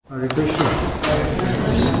Hare Krishna.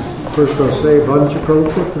 First I'll say,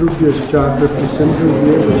 Vanchakalpa Trubhyascha Kripa Sindhu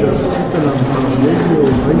Yevachakitanam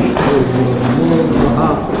Brahmyo Vaishnava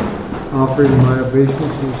Namo, offering my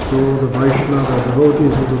obeisances to all the Vaishnava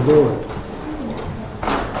devotees of the Lord.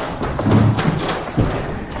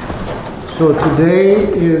 So today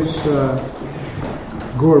is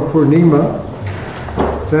Gaur Purnima.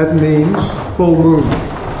 That means full moon.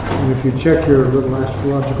 And if you check your little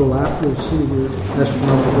astrological app, you'll see the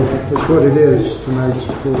astronomical app. That's what it is. Tonight's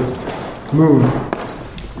a full moon.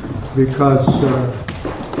 Because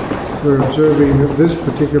we're observing this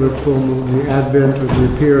particular full moon, the advent or the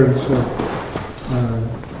appearance of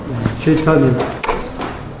Chaitanya,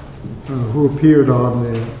 who appeared on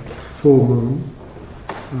the full moon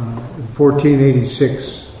in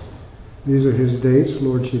 1486. These are his dates.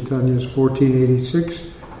 Lord Chaitanya's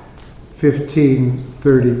 1486.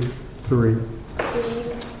 1533.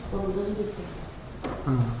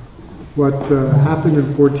 What happened in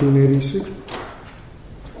 1486?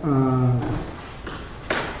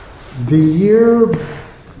 The year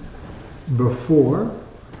before,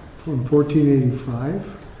 from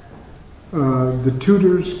 1485, the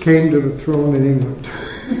Tudors came to the throne in England.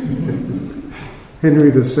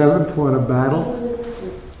 Henry VII won a battle,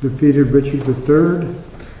 defeated Richard III,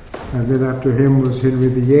 and then after him was Henry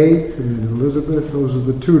VIII, and then Elizabeth. Those are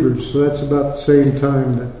the Tudors. So that's about the same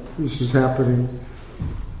time that this is happening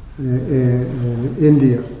in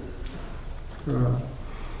India.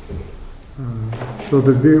 So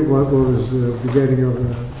what was the beginning of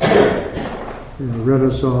the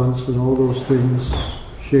Renaissance and all those things,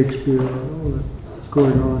 Shakespeare, all that's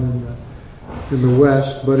going on in the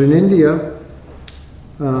West. But in India,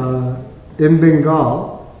 in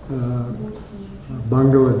Bengal,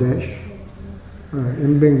 Bangladesh,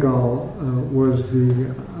 in Bengal was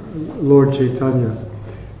the Lord Chaitanya.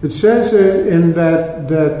 It says in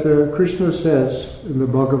that Krishna says in the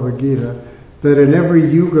Bhagavad Gita that in every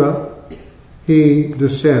yuga he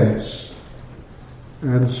descends.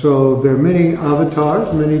 And so there are many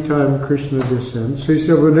avatars, many times Krishna descends. So he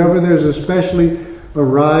said whenever there's especially a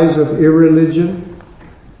rise of irreligion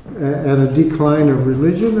and a decline of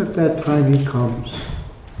religion, at that time he comes.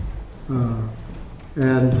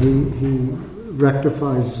 And he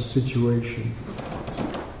rectifies the situation.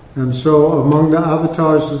 And so among the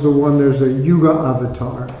avatars is there's a Yuga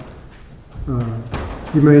avatar.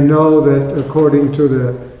 You may know that according to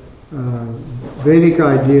the Vedic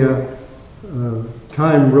idea,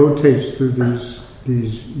 time rotates through these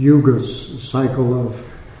yugas, cycle of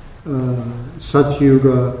Sat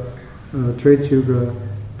Yuga, Treta Yuga,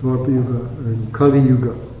 Dwapara Yuga, and Kali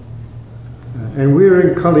Yuga. And we're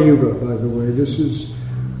in Kali Yuga, by the way. This is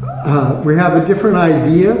we have a different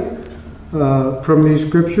idea from these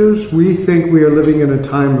scriptures. We think we are living in a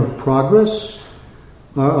time of progress.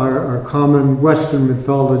 Our common Western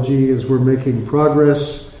mythology is we're making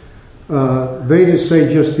progress. Vedas say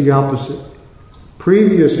just the opposite.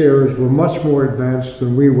 Previous eras were much more advanced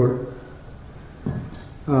than we were.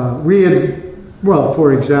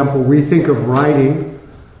 For example, we think of writing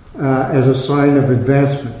as a sign of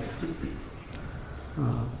advancement.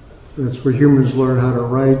 That's where humans learn how to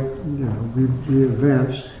write. We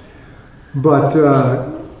advance. But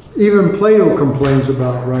even Plato complains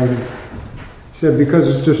about writing. He said because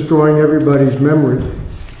it's destroying everybody's memory.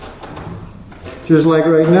 Just like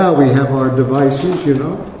right now we have our devices,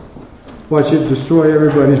 Watch it destroy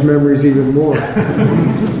everybody's memories even more.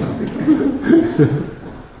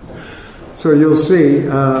 So you'll see.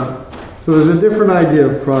 So there's a different idea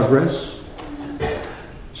of progress.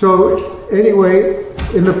 So anyway,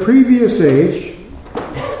 in the previous age,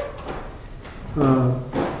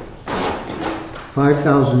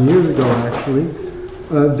 5,000 years ago actually,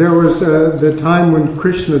 there was the time when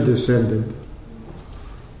Krishna descended,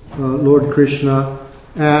 Lord Krishna.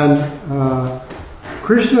 And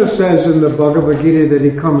Krishna says in the Bhagavad Gita that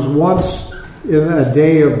he comes once in a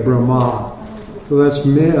day of Brahma. So that's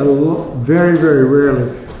very, very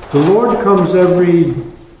rarely. The Lord comes every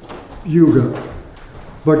yuga.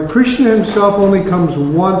 But Krishna himself only comes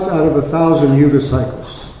once out of 1,000 yuga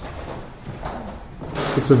cycles.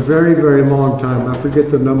 It's a very, very long time. I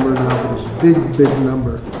forget the number now, but it's a big, big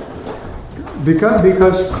number.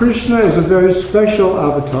 Because Krishna is a very special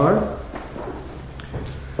avatar.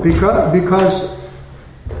 Because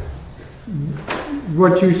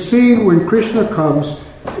what you see when Krishna comes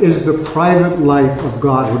is the private life of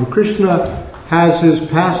God. When Krishna has his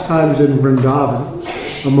pastimes in Vrindavan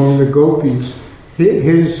among the gopis,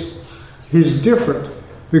 he's different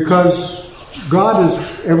because God is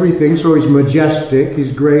everything, so he's majestic,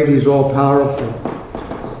 he's great, he's all powerful.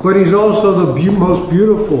 but he's also the most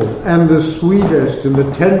beautiful and the sweetest and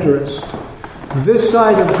the tenderest. This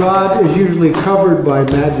side of God is usually covered by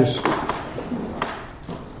majesty.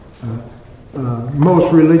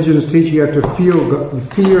 Most religions teach you have to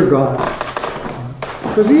fear God,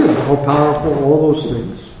 because he is all powerful, all those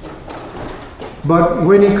things. But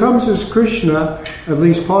when he comes as Krishna, at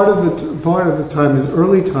least part of the time, in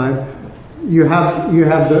early time, you have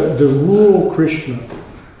the rural Krishna,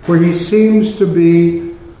 where he seems to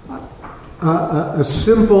be a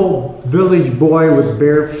simple village boy with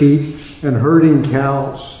bare feet and herding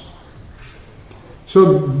cows.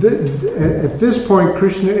 So at this point,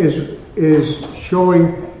 Krishna is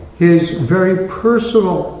showing his very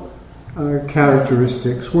personal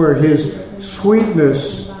characteristics, where his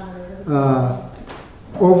sweetness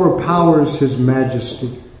overpowers his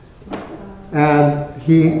majesty. And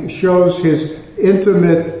he shows his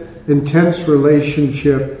intimate, intense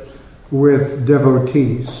relationship with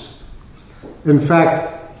devotees. In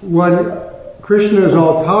fact, Krishna is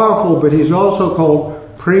all-powerful, but he's also called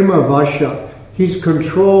Prema Vasha. He's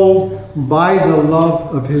controlled by the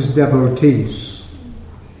love of his devotees.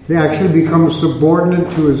 He actually becomes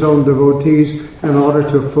subordinate to his own devotees in order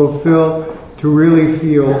to really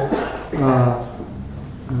feel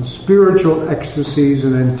spiritual ecstasies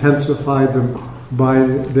and intensify them by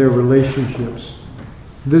their relationships.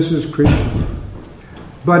 This is Krishna.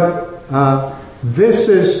 But this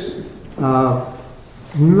is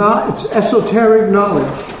it's esoteric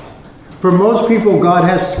knowledge. For most people, God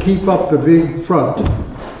has to keep up the big front,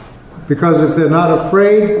 because if they're not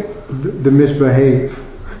afraid, they misbehave.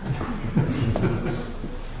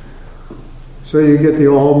 So you get the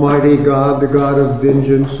Almighty God, the God of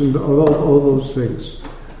vengeance, and all those things.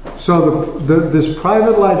 So this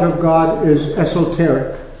private life of God is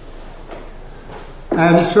esoteric.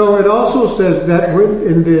 And so it also says that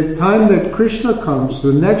in the time that Krishna comes,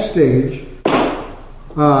 the next stage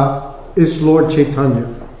is Lord Chaitanya,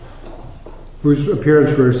 whose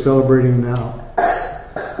appearance we're celebrating now.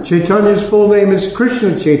 Chaitanya's full name is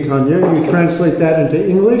Krishna Chaitanya. You translate that into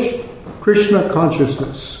English, Krishna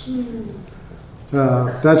consciousness.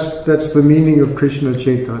 That's the meaning of Krishna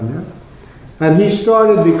Chaitanya. And he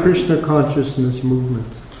started the Krishna consciousness movement.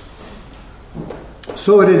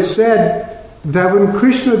 So it is said that when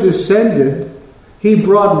Krishna descended, he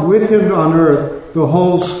brought with him on earth the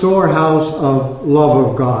whole storehouse of love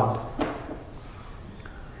of God.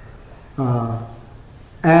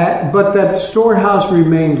 But that storehouse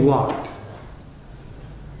remained locked.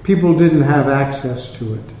 People didn't have access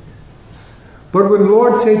to it. But when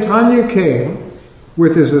Lord Chaitanya came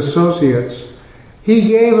with his associates, he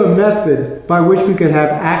gave a method by which we could have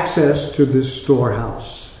access to this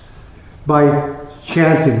storehouse. By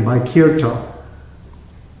chanting, by kirtan.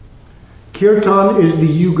 Kirtan is the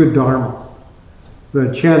Yuga Dharma,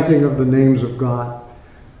 the chanting of the names of God.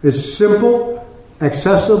 It's simple,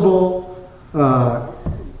 accessible,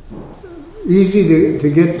 easy to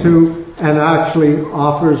get to, and actually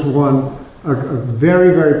offers one a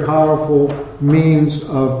very, very powerful means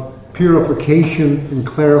of purification and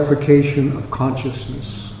clarification of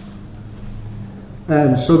consciousness.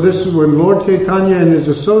 And so this is when Lord Chaitanya and his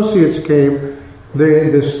associates came.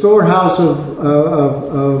 The storehouse of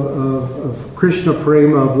Krishna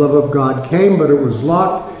Prema, of love of God, came, but it was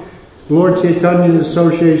locked. Lord Chaitanya and his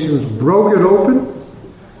associations broke it open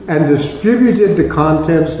and distributed the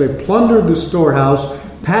contents. They plundered the storehouse,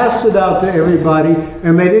 passed it out to everybody,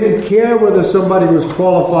 and they didn't care whether somebody was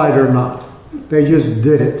qualified or not. They just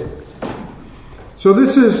did it. So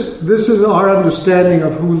this is our understanding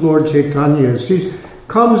of who Lord Chaitanya is. He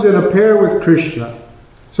comes in a pair with Krishna.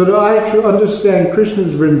 So to actually understand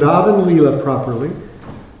Krishna's Vrindavan Leela properly,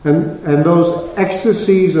 and those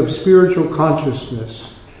ecstasies of spiritual consciousness,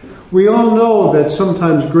 we all know that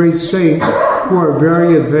sometimes great saints who are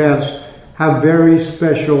very advanced have very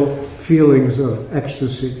special feelings of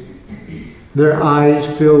ecstasy. Their eyes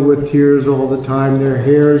fill with tears all the time, their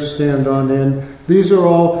hairs stand on end. These are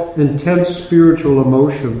all intense spiritual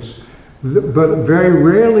emotions, but very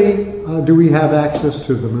rarely do we have access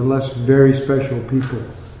to them unless very special people.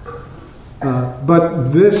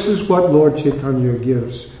 But this is what Lord Chaitanya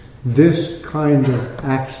gives, this kind of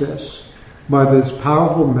access by this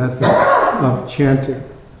powerful method of chanting.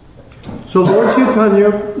 So Lord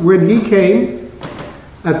Chaitanya, when he came,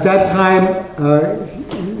 at that time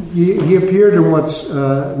he appeared in what's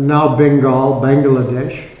now Bengal,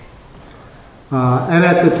 Bangladesh. And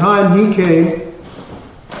at the time he came,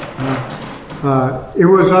 it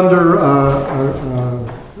was under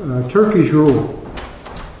Turkish rule.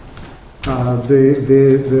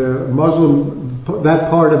 The Muslim, that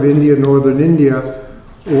part of India, northern India,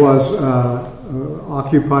 was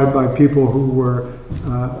occupied by people who were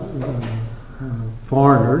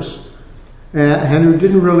foreigners and who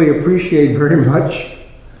didn't really appreciate very much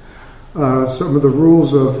some of the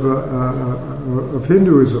rules of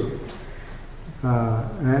Hinduism.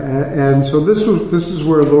 And so this is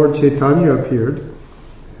where Lord Chaitanya appeared.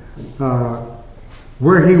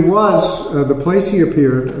 Where he was, the place he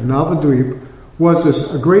appeared, Navadvip, was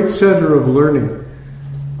a great center of learning.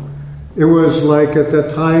 It was like at that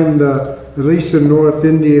time, at least in North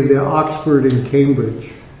India, the Oxford and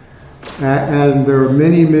Cambridge. And there were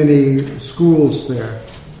many, many schools there.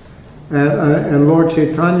 And Lord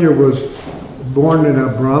Chaitanya was born in a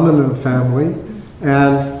Brahmana family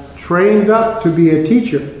and trained up to be a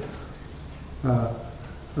teacher,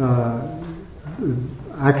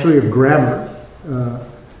 actually of grammar.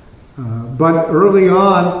 But early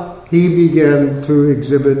on, he began to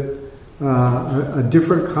exhibit a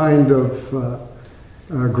different kind of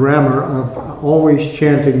grammar of always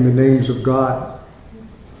chanting the names of God.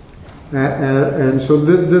 And so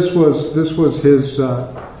this was his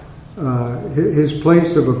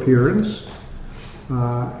place of appearance,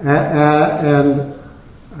 and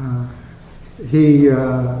he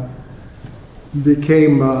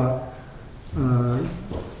became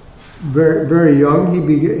very, very young. He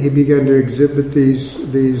began to exhibit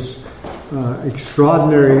these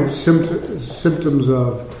extraordinary symptoms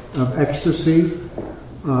of ecstasy,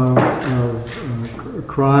 of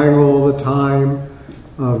crying all the time,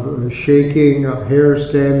 of shaking, of hair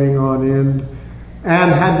standing on end,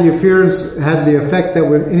 and had the effect that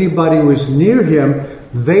when anybody was near him,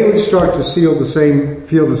 they would start to feel the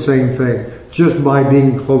same thing just by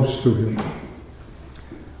being close to him.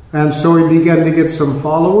 And so he began to get some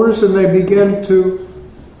followers, and they began to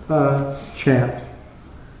chant,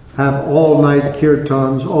 have all-night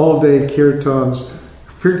kirtans, all-day kirtans,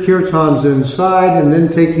 kirtans inside, and then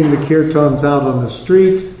taking the kirtans out on the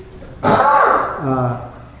street.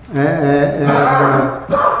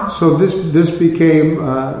 So this became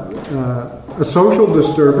a social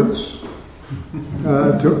disturbance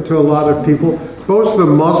to a lot of people, both the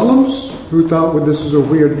Muslims, who thought, well, this is a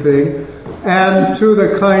weird thing, and to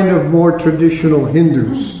the kind of more traditional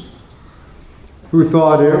Hindus, who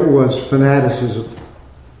thought it was fanaticism.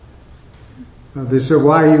 They said,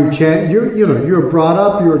 why are you chanting? You're brought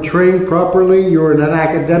up, you're trained properly, you're an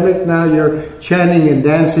academic, now you're chanting and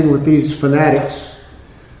dancing with these fanatics.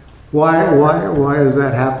 Why is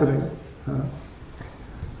that happening?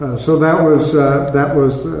 So that was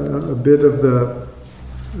a bit of the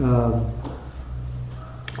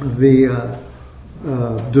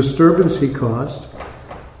disturbance he caused.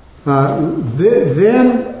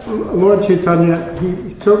 Then Lord Chaitanya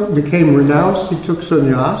became renounced. He took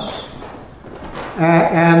sannyas,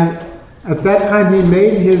 and at that time he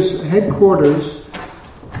made his headquarters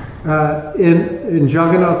in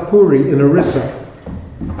Jagannath Puri in Orissa.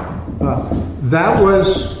 That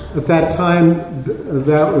was at that time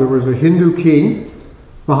there was a Hindu king,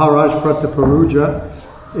 Maharaj Prataparuja,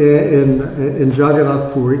 in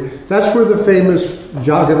Jagannath Puri. That's where the famous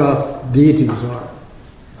Jagannath deities are.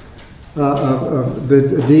 Of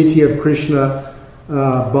the deity of Krishna,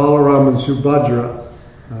 Balaram and Subhadra.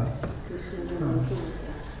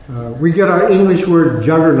 We get our English word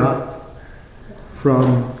Juggernaut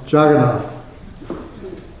from Jagannath.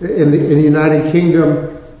 In the United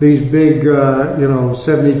Kingdom, these big,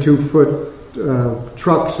 72-foot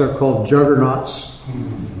trucks are called juggernauts.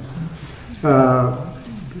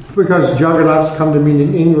 Because juggernauts come to mean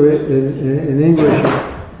in English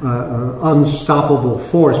unstoppable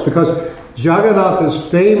force. Because Jagannath is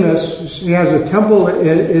famous. He has a temple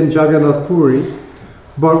in Jagannath Puri,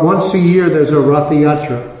 but once a year there's a Rath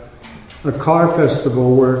Yatra, a car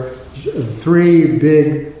festival where 3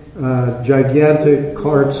 big, gigantic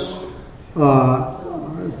carts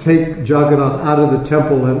take Jagannath out of the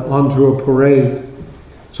temple and onto a parade.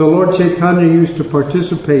 So Lord Chaitanya used to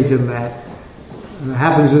participate in that. It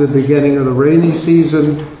happens at the beginning of the rainy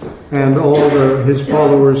season, and all his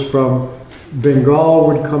followers from Bengal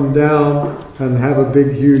would come down and have a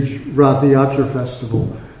big, huge Rath Yatra festival.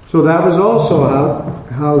 So that was also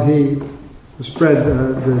how he spread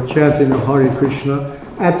the chanting of Hare Krishna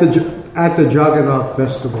at the Jagannath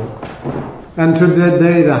festival. And to this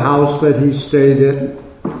day, the house that he stayed in,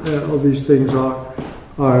 all these things are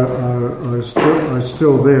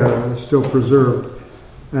still there, are still preserved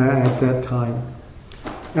at that time.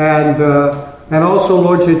 And also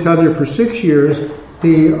Lord Chaitanya, for 6 years,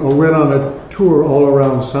 he went on a tour all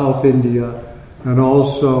around South India and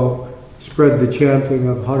also spread the chanting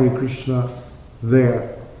of Hare Krishna there.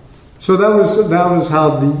 So that was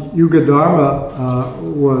how the Yuga Dharma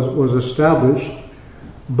was established.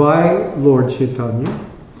 by Lord Chaitanya.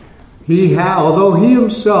 Although he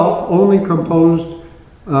himself only composed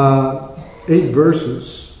 8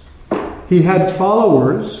 verses, he had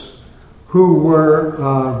followers who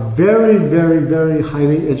were very, very, very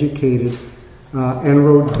highly educated and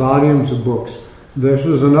wrote volumes of books. This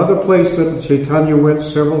was another place that Chaitanya went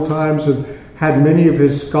several times and had many of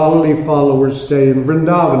his scholarly followers stay in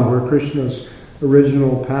Vrindavan, where Krishna's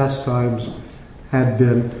original pastimes had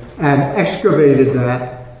been, and excavated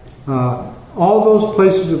that. All those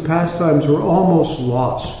places of pastimes were almost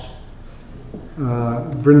lost.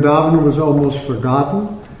 Vrindavan was almost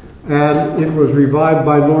forgotten, and it was revived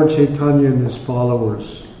by Lord Chaitanya and his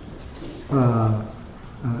followers,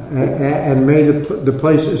 and made the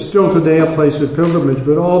place, is still today a place of pilgrimage,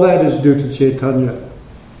 but all that is due to Chaitanya,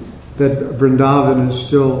 that Vrindavan is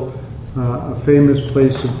still a famous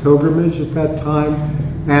place of pilgrimage at that time,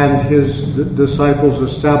 and his disciples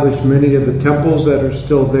established many of the temples that are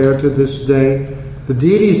still there to this day. The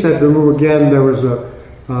deities had been moved again. There was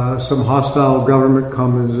some hostile government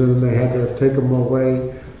comes in, and they had to take them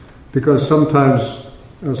away, because sometimes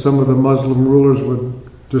some of the Muslim rulers would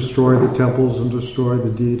destroy the temples and destroy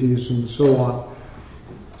the deities and so on.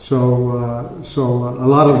 So a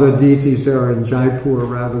lot of the deities are in Jaipur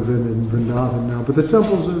rather than in Vrindavan now. But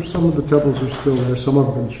some of the temples are still there. Some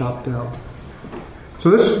have been chopped down. So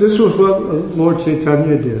this was what Lord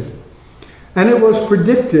Chaitanya did. And it was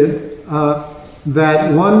predicted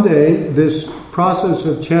that one day this process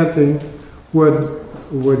of chanting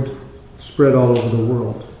would spread all over the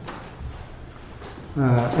world.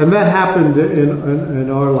 And that happened in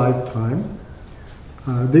our lifetime.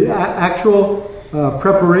 The actual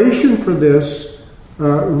preparation for this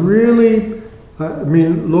really,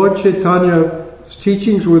 Lord Chaitanya's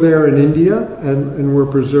teachings were there in India and were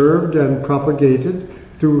preserved and propagated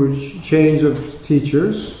through chains of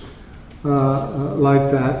teachers like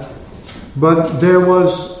that. But there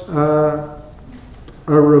was a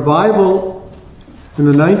revival in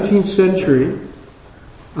the 19th century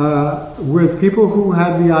with people who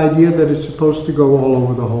had the idea that it's supposed to go all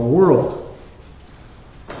over the whole world.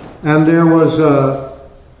 And there was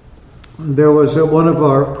one of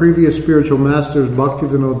our previous spiritual masters,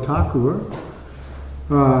 Bhaktivinoda Thakur,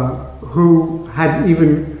 who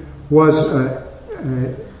was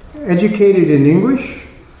educated in English,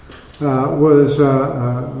 was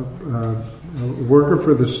a worker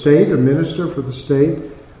for the state, a minister for the state.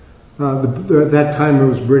 At that time it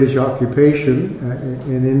was British occupation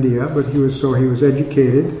in India, but he was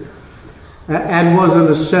educated and was in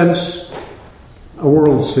a sense a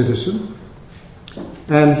world citizen.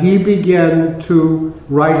 And he began to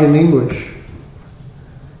write in English.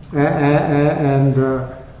 And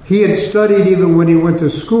he had studied even when he went to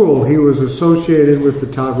school. He was associated with the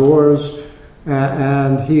Tagores,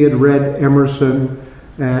 and he had read Emerson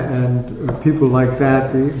and people like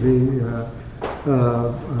that, the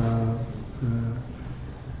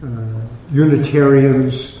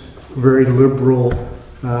Unitarians, very liberal,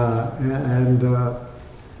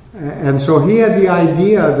 and so he had the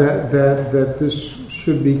idea that this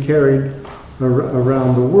should be carried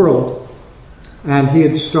around the world. And he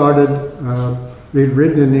had started, he'd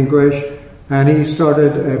written in English, and he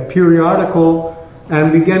started a periodical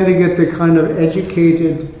and began to get the kind of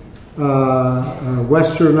educated,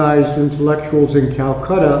 westernized intellectuals in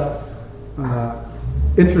Calcutta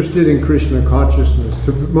interested in Krishna consciousness.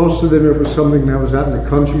 To most of them, it was something that was out in the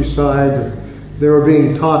countryside, and they were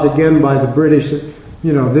being taught again by the British that,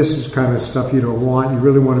 this is kind of stuff you don't want. You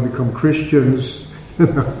really want to become Christians.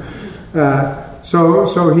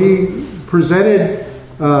 So he presented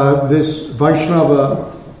this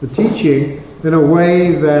Vaishnava teaching in a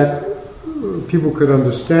way that people could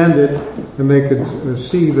understand it, and they could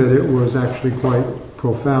see that it was actually quite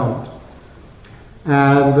profound.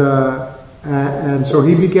 And so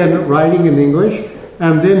he began writing in English,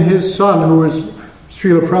 and then his son, who was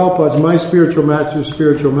Srila Prabhupada, my spiritual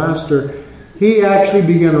master, he actually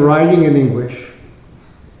began writing in English.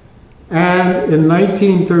 And in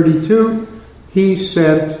 1932, he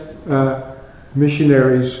sent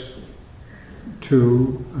missionaries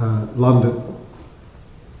to London.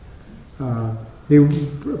 He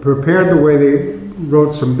prepared the way. They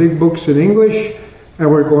wrote some big books in English, and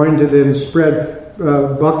were going to then spread.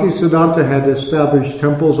 Bhaktisiddhanta had established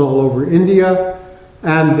temples all over India,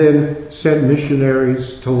 and then sent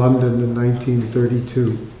missionaries to London in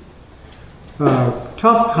 1932.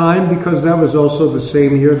 Tough time, because that was also the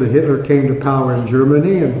same year that Hitler came to power in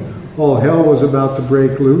Germany, and all hell was about to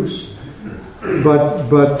break loose.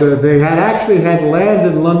 But they had actually had land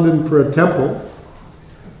in London for a temple,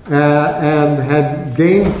 and had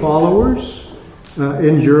gained followers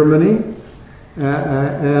in Germany,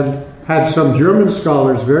 and had some German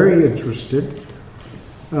scholars very interested.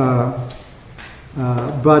 But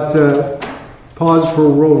paused for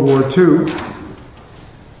World War II.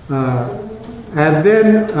 And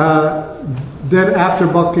then after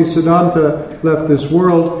Bhaktisiddhanta left this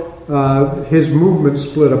world, his movement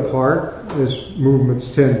split apart, as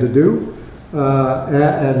movements tend to do,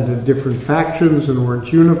 and different factions and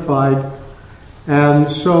weren't unified. And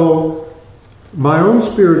so my own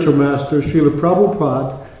spiritual master, Srila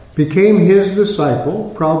Prabhupada, became his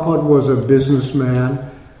disciple. Prabhupada was a businessman.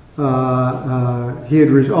 He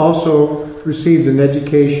had also received an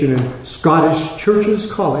education in Scottish Churches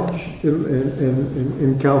College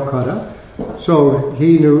in Calcutta. So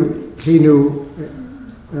he knew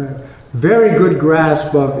very good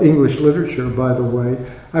grasp of English literature, by the way.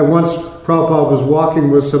 Prabhupada was walking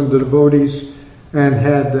with some devotees and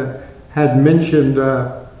had mentioned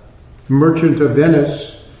Merchant of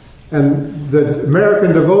Venice, and the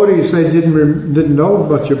American devotees, they didn't know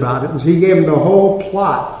much about it. And so he gave them the whole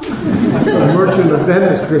plot of Merchant of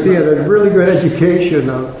Venice, because he had a really good education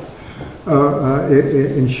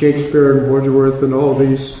in Shakespeare and Wordsworth and all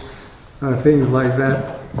these things like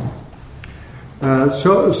that.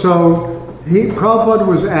 Prabhupada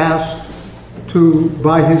was asked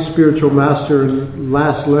by his spiritual master in the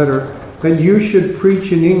last letter that you should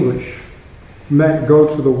preach in English, go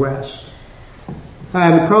to the West.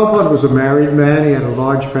 And Prabhupada was a married man. He had a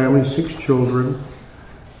large family, 6 children.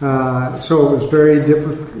 So it was very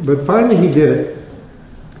difficult. But finally he did it.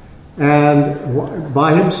 And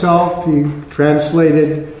by himself, he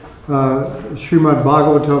translated Srimad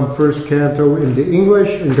Bhagavatam, first canto, into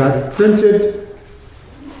English and got it printed.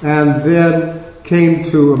 And then came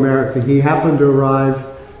to America. He happened to arrive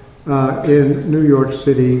in New York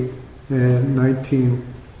City in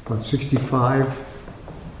 1965.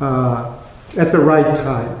 At the right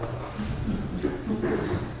time.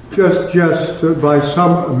 Just by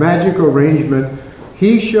some magic arrangement,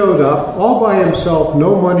 he showed up all by himself,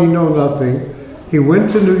 no money, no nothing. He went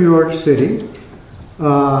to New York City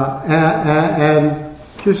and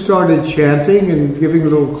just started chanting and giving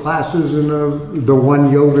little classes in the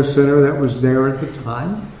one yoga center that was there at the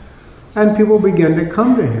time. And people began to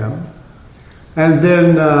come to him. And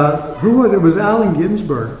then, who was it? It was Allen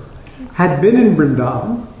Ginsberg. Had been in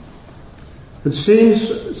Vrindavan. Had seen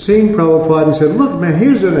Prabhupada and said, look, man,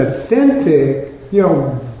 here's an authentic,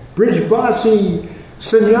 Brijbasi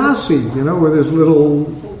sannyasi, with his little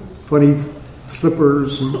funny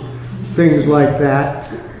slippers and things like that.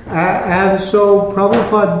 And so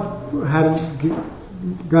Prabhupada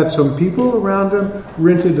got some people around him,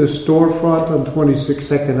 rented a storefront on 26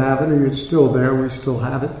 2nd Avenue. It's still there. We still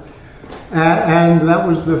have it. And that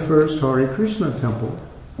was the first Hare Krishna temple.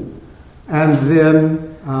 And then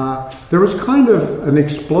there was kind of an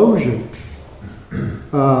explosion.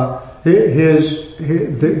 The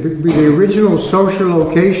original social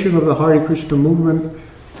location of the Hare Krishna movement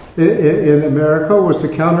in America was the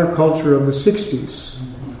counterculture of the 60s.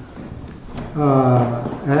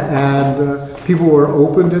 And people were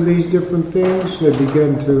open to these different things. They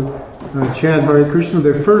began to chant Hare Krishna.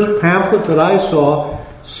 The first pamphlet that I saw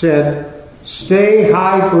said, "Stay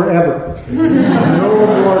high forever. No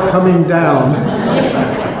more coming down."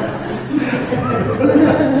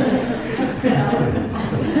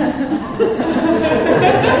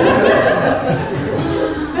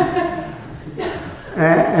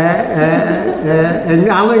 And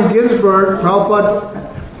Allen Ginsberg, Prabhupada,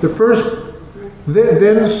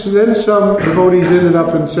 then some devotees ended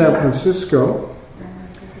up in San Francisco.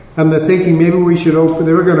 And they're thinking maybe we should open,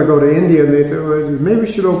 they were going to go to India, and they thought, well, maybe we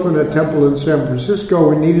should open a temple in San Francisco.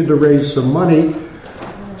 We needed to raise some money.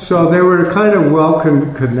 So they were kind of well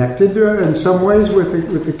connected in some ways with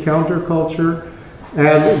the counterculture.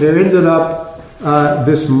 And there ended up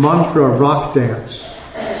this mantra rock dance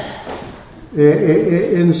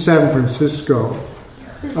in San Francisco,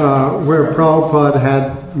 where Prabhupada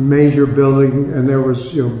had major building, and there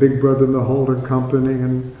was Big Brother and the Holder Company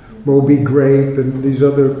and Moby Grape and these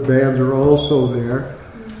other bands are also there.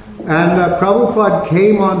 And Prabhupada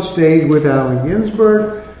came on stage with Allen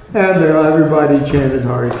Ginsberg, and everybody chanted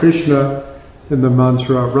Hare Krishna in the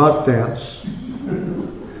mantra rock dance.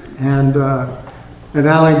 And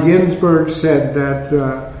Allen Ginsberg said that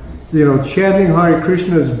chanting Hare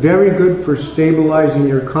Krishna is very good for stabilizing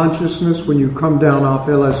your consciousness when you come down off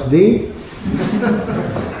LSD.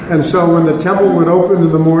 And so when the temple would open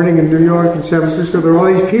in the morning in New York and San Francisco, there were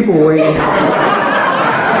all these people waiting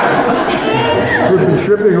who'd been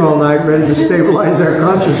tripping all night, ready to stabilize their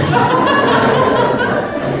consciousness.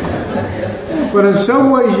 But in some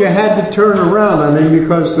ways you had to turn around,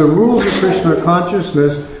 because the rules of Krishna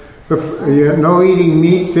consciousness No eating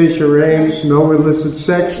meat, fish, or eggs, no illicit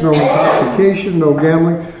sex, no intoxication, no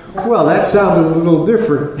gambling. Well, that sounded a little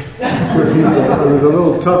different for people. It was a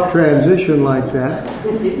little tough transition like that.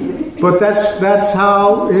 But that's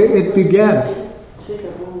how it began.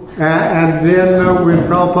 And then when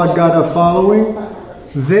Prabhupada got a following,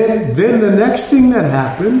 then the next thing that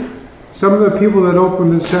happened, some of the people that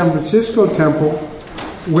opened the San Francisco temple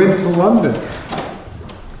went to London.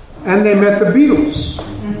 And they met the Beatles.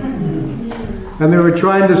 And they were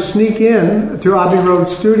trying to sneak in to Abbey Road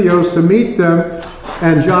Studios to meet them.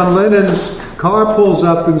 And John Lennon's car pulls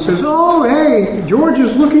up and says, "Oh, hey, George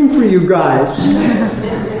is looking for you guys."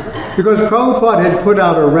 Because Prabhupada had put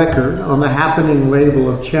out a record on the Happening label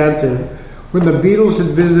of chanting. When the Beatles had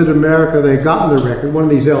visited America, they had gotten the record, one of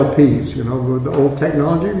these LPs, with the old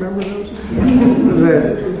technology, remember those?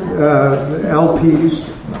 the LPs.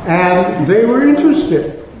 And they were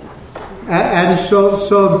interested. And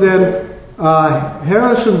so then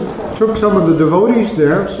Harrison took some of the devotees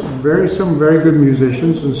there, some very good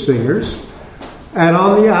musicians and singers, and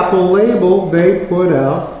on the Apple label they put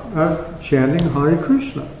out chanting Hare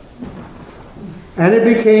Krishna, and it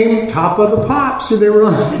became top of the pops. They were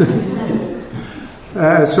on.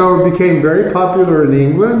 So it became very popular in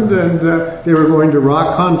England, and they were going to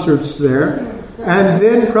rock concerts there. And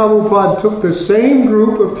then Prabhupada took the same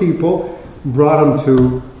group of people, brought them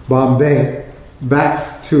to Bombay.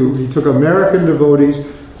 He took American devotees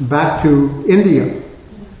back to India.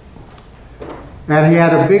 And he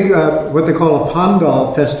had a big, what they call a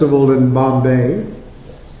Pandal festival in Bombay,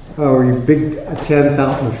 where you big tents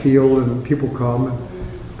out in the field and people come. And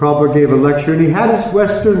Prabhupada gave a lecture, and he had his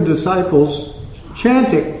Western disciples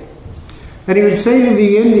chanting. And he would say to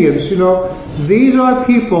the Indians, these are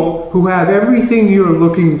people who have everything you're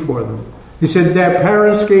looking for them. He said their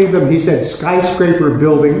parents gave them, he said, skyscraper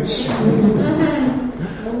buildings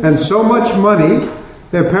and so much money.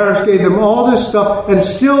 Their parents gave them all this stuff, and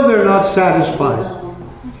still they're not satisfied.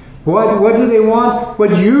 What do they want?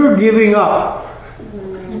 What you're giving up.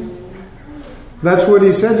 That's what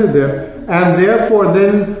he said to them. And therefore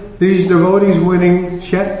then these devotees went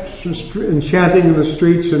chanting in the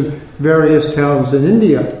streets in various towns in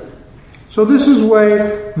India. So this is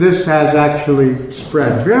where this has actually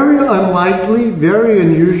spread. Very unlikely, very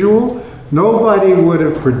unusual. Nobody would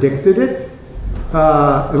have predicted it,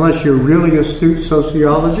 unless you're really astute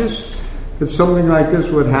sociologist, that something like this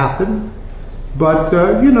would happen. But,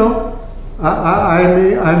 I mean,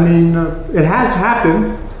 it has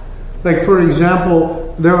happened. Like, for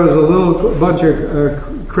example, there was a bunch of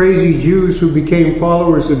crazy Jews who became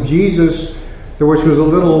followers of Jesus, which was a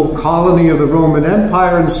little colony of the Roman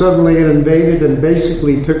Empire, and suddenly it invaded and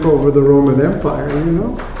basically took over the Roman Empire,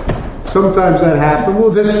 Sometimes that happened.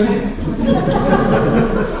 Well,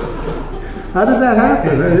 how did that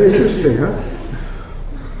happen? Interesting, huh?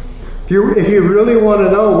 If you really want to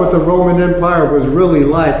know what the Roman Empire was really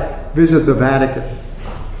like, visit the Vatican.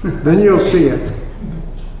 Then you'll see it.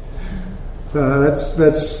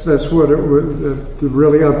 That's what it would to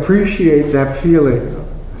really appreciate that feeling.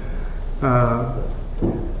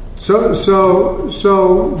 So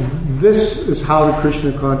this is how the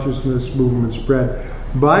Krishna consciousness movement spread.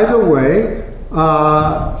 By the way,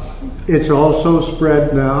 it's also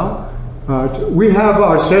spread now. We have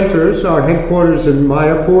our centers, our headquarters in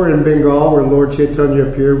Mayapur in Bengal, where Lord Chaitanya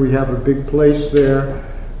appeared. We have a big place there.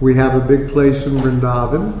 We have a big place in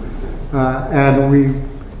Vrindavan. And we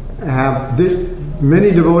have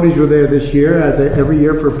many devotees were there this year, every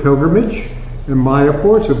year for pilgrimage in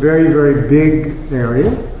Mayapur. It's a very, very big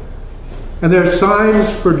area. And there are signs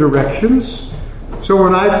for directions. So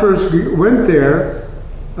when I first went there,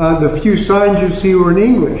 the few signs you see were in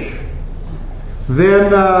English.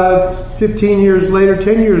 Then 15 years later,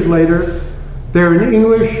 10 years later, they're in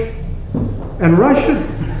English and Russian.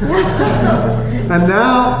 And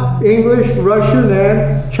now English, Russian,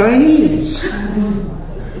 and Chinese.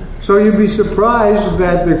 So you'd be surprised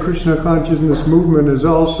that the Krishna consciousness movement is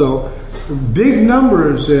also big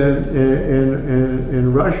numbers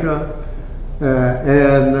in Russia,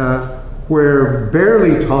 and we're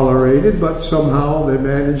barely tolerated, but somehow they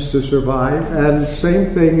managed to survive. And same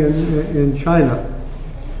thing in China.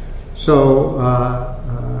 So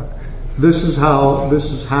this is how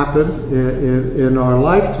this has happened in our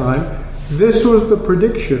lifetime. This was the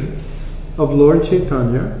prediction of Lord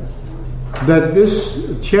Chaitanya, that this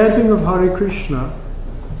chanting of Hare Krishna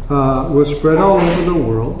was spread all over the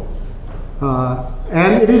world,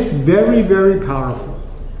 and it is very, very powerful.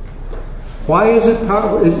 Why is it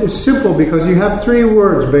powerful? It's simple, because you have three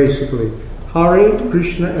words basically: Hare,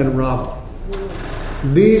 Krishna, and Rama.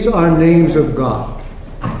 These are names of God.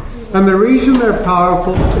 And the reason they're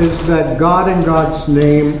powerful is that God and God's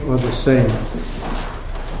name are the same.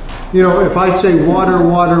 You know, if I say water,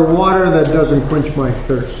 water, water, that doesn't quench my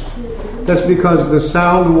thirst. That's because the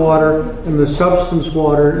sound water and the substance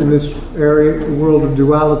water in this area, the world of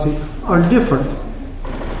duality, are different.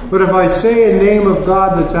 But if I say a name of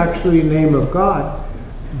God that's actually a name of God,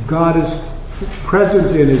 God is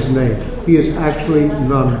present in his name. He is actually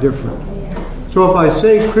non-different. So if I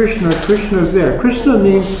say Krishna, Krishna is there. Krishna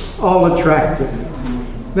means all attractive.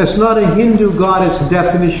 That's not a Hindu goddess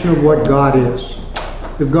definition of what God is.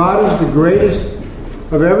 If God is the greatest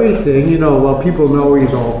of everything, you know, well, people know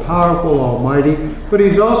he's all-powerful, almighty, but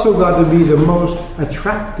he's also got to be the most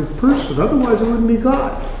attractive person. Otherwise, it wouldn't be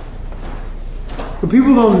God. But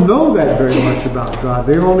people don't know that very much about God.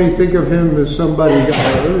 They only think of him as somebody,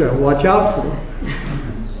 watch out for him.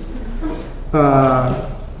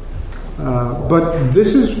 But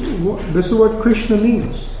this is what Krishna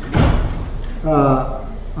means.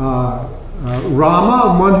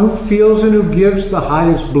 Rama, one who feels and who gives the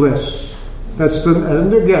highest bliss.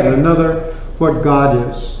 And again, another what God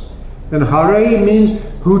is. And Hare means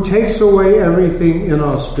who takes away everything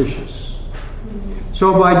inauspicious.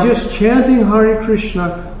 So by just chanting Hare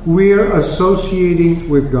Krishna, we're associating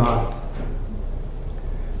with God.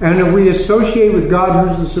 And if we associate with God,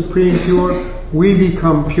 who's the supreme pure, we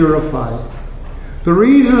become purified. The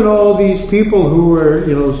reason all these people who are,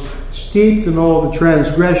 steeped in all the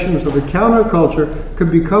transgressions of the counterculture could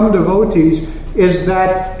become devotees is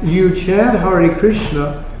that you chant Hare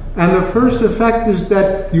Krishna, and the first effect is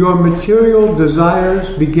that your material desires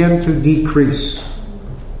begin to decrease.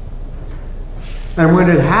 And when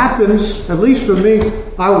it happens, at least for me,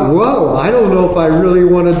 I don't know if I really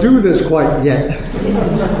want to do this quite yet.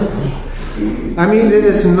 I mean, it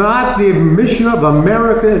is not the mission of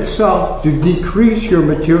America itself to decrease your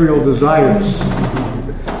material desires.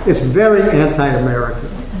 It's very anti-American.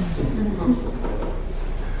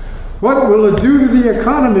 What will it do to the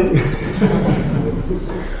economy?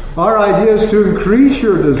 Our idea is to increase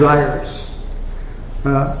your desires.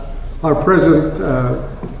 Our present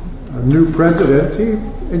new president, he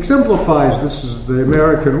exemplifies this is the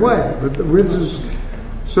American way.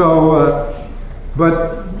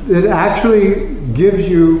 But it actually gives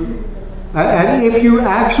you, and if you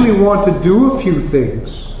actually want to do a few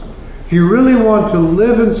things, if you really want to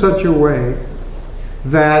live in such a way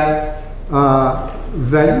that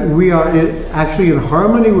that we are actually in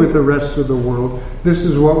harmony with the rest of the world, this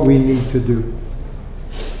is what we need to do.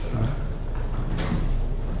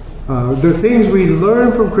 The things we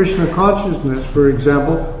learn from Krishna consciousness, for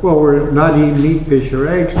example, we're not eating meat, fish, or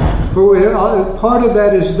eggs, but part of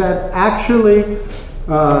that is that actually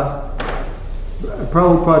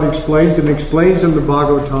Prabhupada explains in the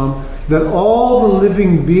Bhagavatam that all the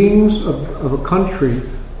living beings of a country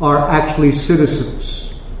are actually citizens.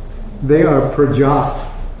 They are praja.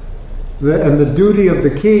 And the duty of the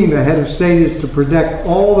king, the head of state, is to protect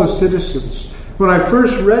all the citizens. When I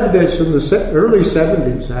first read this in the early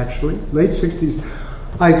 70s, actually, late 60s,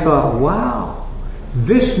 I thought, wow,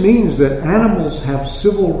 this means that animals have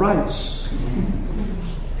civil rights.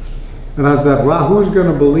 And I thought, wow, who's going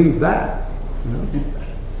to believe that?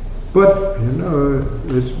 But,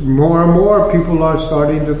 it's more and more people are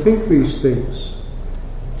starting to think these things.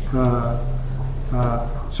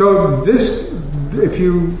 So this, if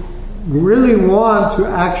you really want to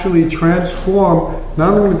actually transform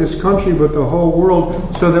not only this country but the whole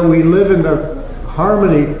world so that we live in the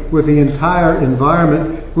harmony with the entire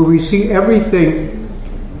environment where we see everything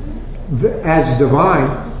as divine,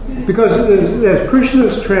 because as Krishna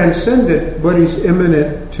is transcendent, but he's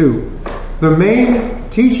immanent too. The main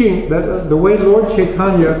teaching that the way Lord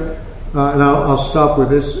Chaitanya, and I'll stop with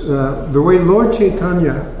this, the way Lord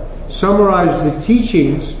Chaitanya summarized the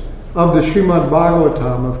teachings of the Srimad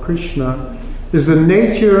Bhagavatam of Krishna is the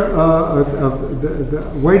nature of the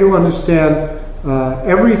way to understand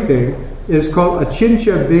everything is called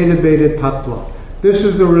Achintya Bheda Bheda Tattva. This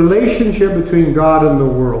is the relationship between God and the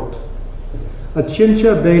world.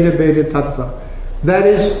 Achintya Bheda Bheda Tattva. That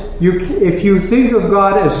is, if you think of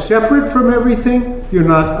God as separate from everything, you're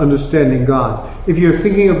not understanding God. If you're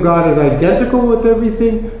thinking of God as identical with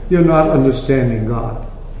everything, you're not understanding God.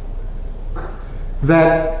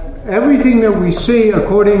 That everything that we see,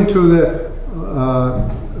 according to the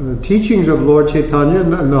teachings of Lord Chaitanya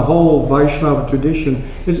and the whole Vaishnava tradition,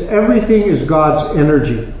 is everything is God's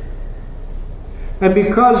energy. And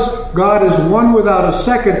because God is one without a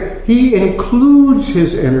second, he includes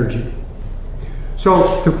his energy.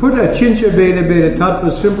 So to put Achintya Bheda Bheda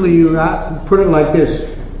Tattva, simply you put it like this.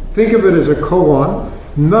 Think of it as a koan.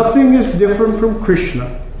 Nothing is different from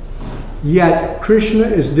Krishna. yet Krishna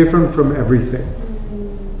is different from everything.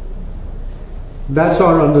 That's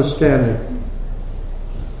our understanding.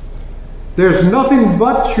 There's nothing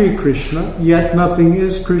but Sri Krishna, yet nothing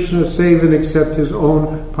is Krishna save and except his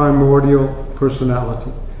own primordial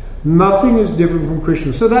personality. Nothing is different from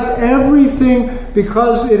Krishna. So that everything,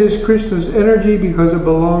 because it is Krishna's energy, because it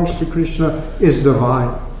belongs to Krishna, is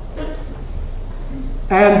divine.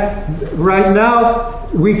 And right now,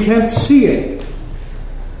 we can't see it.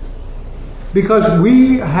 Because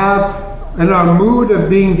we have, in our mood of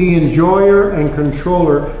being the enjoyer and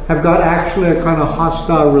controller, have got actually a kind of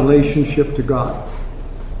hostile relationship to God.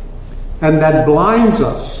 And that blinds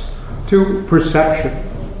us to perception.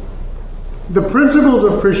 The principles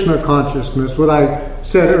of Krishna consciousness, what I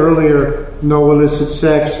said earlier, no illicit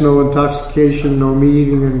sex, no intoxication, no meat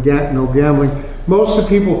eating, and no gambling, most of the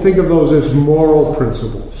people think of those as moral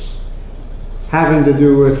principles, having to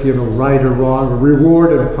do with, right or wrong,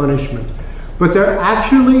 reward and punishment. But they're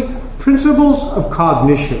actually principles of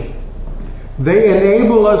cognition. They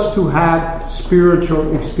enable us to have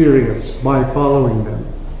spiritual experience by following them.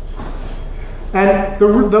 And the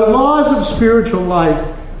laws of spiritual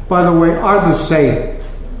life, by the way, are the same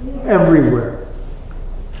everywhere.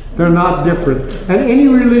 They're not different. And any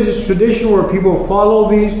religious tradition where people follow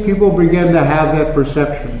these, people begin to have that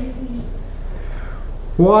perception.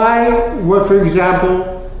 Why? Well, for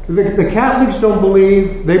example, the Catholics don't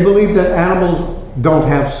believe, they believe that animals don't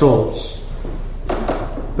have souls.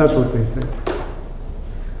 That's what they think.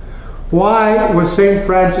 Why was St.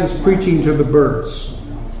 Francis preaching to the birds?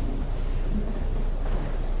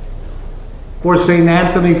 Or St.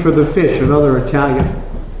 Anthony for the fish, another Italian.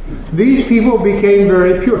 These people became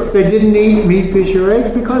very pure. They didn't eat meat, fish, or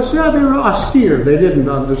eggs because, they were austere. They didn't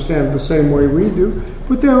understand the same way we do,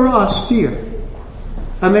 but they were austere.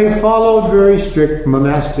 And they followed very strict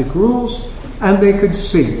monastic rules, and they could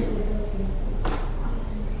see.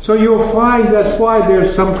 So you'll find that's why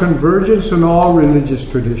there's some convergence in all religious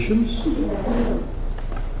traditions.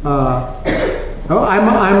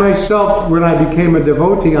 I myself, when I became a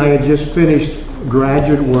devotee, I had just finished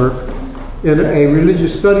graduate work in a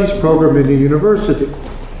religious studies program in a university.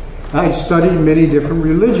 I studied many different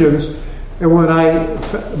religions, and when I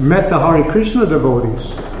met the Hare Krishna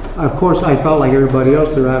devotees, of course I felt like everybody else,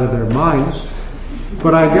 they're out of their minds.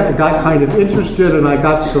 But I got kind of interested, and I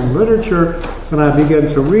got some literature, and I began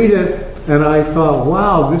to read it, and I thought,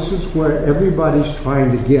 wow, this is where everybody's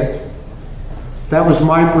trying to get. That was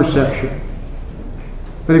my perception.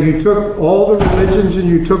 But if you took all the religions and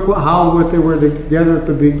you took what they were together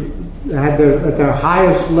at their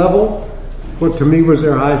highest level, what to me was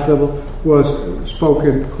their highest level, was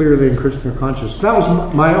spoken clearly in Krishna consciousness. That was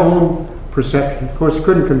my own perception. Of course,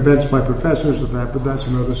 couldn't convince my professors of that, but that's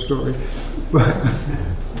another story. But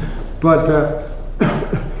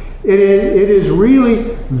it is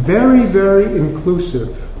really very, very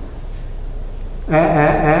inclusive.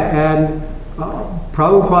 And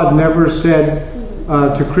Prabhupada never said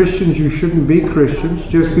to Christians, you shouldn't be Christians,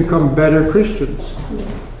 just become better Christians.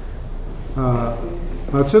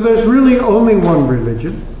 So there's really only one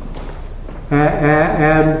religion.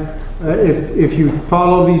 And if you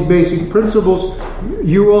follow these basic principles,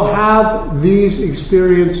 you will have these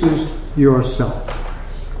experiences yourself.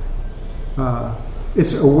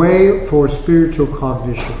 It's a way for spiritual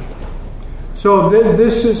cognition. So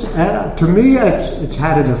this is, to me, it's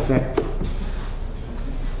had an effect.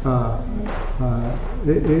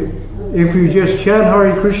 If you just chant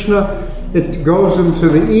Hare Krishna, it goes into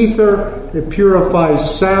the ether, it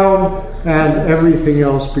purifies sound, and everything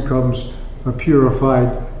else becomes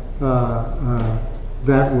purified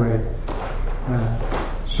that way.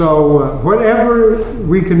 So whatever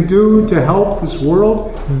we can do to help this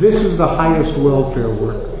world, this is the highest welfare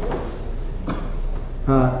work.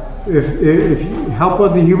 If you help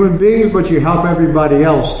other human beings, but you help everybody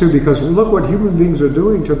else too, because look what human beings are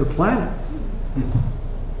doing to the planet.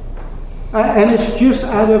 And it's just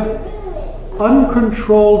out of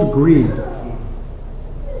uncontrolled greed.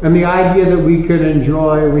 And the idea that we can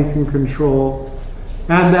enjoy, we can control,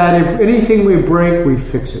 and that if anything we break, we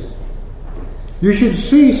fix it. You should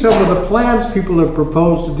see some of the plans people have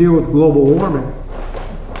proposed to deal with global warming.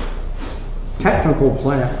 Technical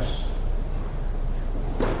plans.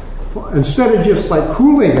 Instead of just like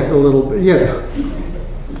cooling it a little bit,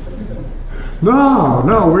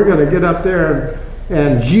 No, we're going to get up there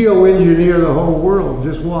and geoengineer the whole world.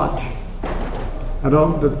 Just watch. I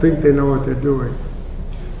don't think they know what they're doing.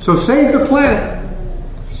 So save the planet.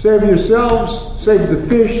 Save yourselves. Save the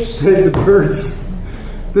fish. Save the birds.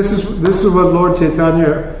 This is what Lord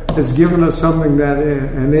Chaitanya has given us, something that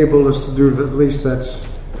enabled us to do. At least that's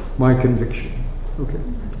my conviction. Okay.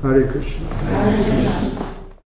 Hare Krishna. Hare Krishna.